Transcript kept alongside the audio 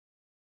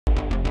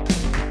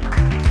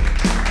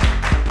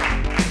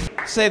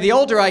Say, the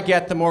older I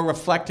get, the more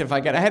reflective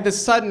I get. I had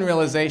this sudden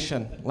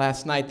realization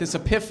last night, this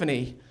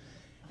epiphany,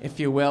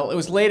 if you will. It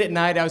was late at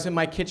night. I was in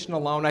my kitchen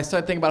alone. I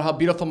started thinking about how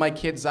beautiful my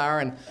kids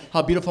are and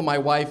how beautiful my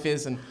wife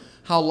is and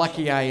how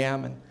lucky I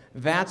am. And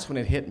that's when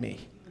it hit me.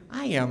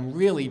 I am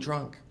really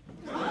drunk.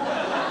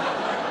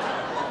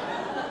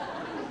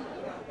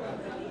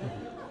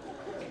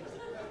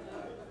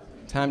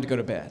 Time to go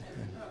to bed.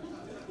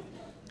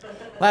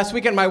 Last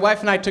weekend, my wife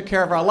and I took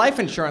care of our life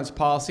insurance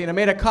policy, and I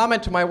made a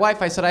comment to my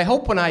wife. I said, I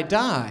hope when I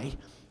die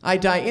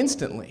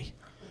instantly.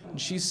 And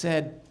she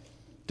said,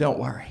 don't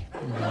worry.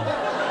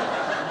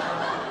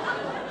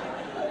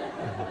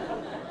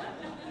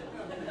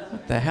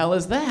 What the hell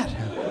is that?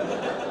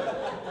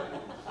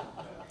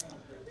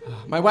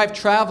 My wife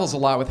travels a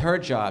lot with her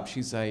job.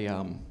 She's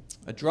a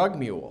drug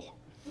mule.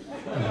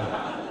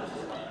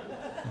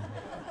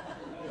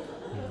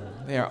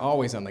 They are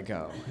always on the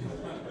go.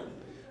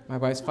 My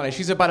wife's funny.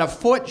 She's about a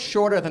foot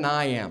shorter than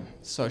I am,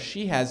 so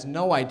she has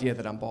no idea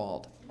that I'm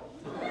bald.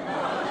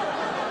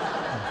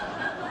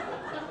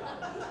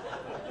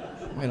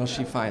 Wait till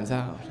she finds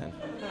out.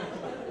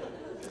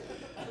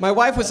 My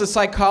wife was a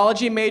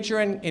psychology major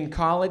in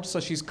college,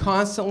 so she's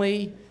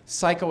constantly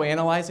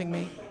psychoanalyzing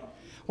me.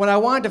 When I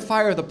wanted to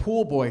fire the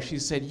pool boy, she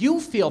said, you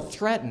feel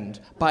threatened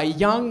by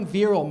young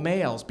virile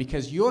males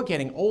because you're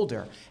getting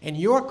older and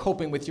you're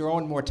coping with your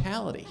own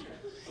mortality.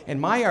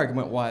 And my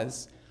argument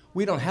was,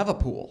 we don't have a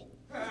pool.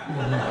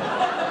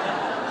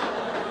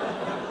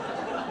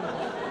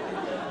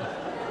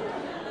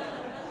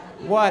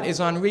 What is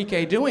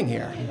Enrique doing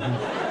here?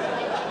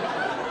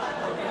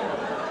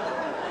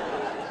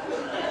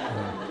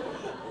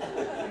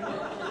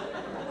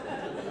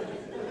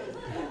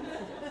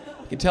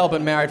 You can tell I've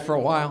been married for a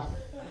while.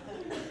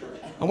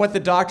 I went to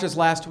the doctor's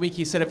last week.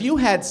 He said, have you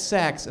had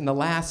sex in the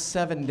last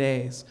 7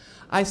 days?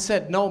 I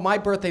said, no, my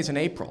birthday's in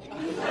April.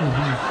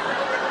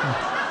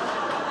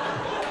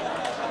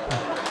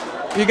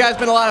 You guys have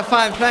been a lot of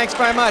fun. Thanks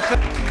very much.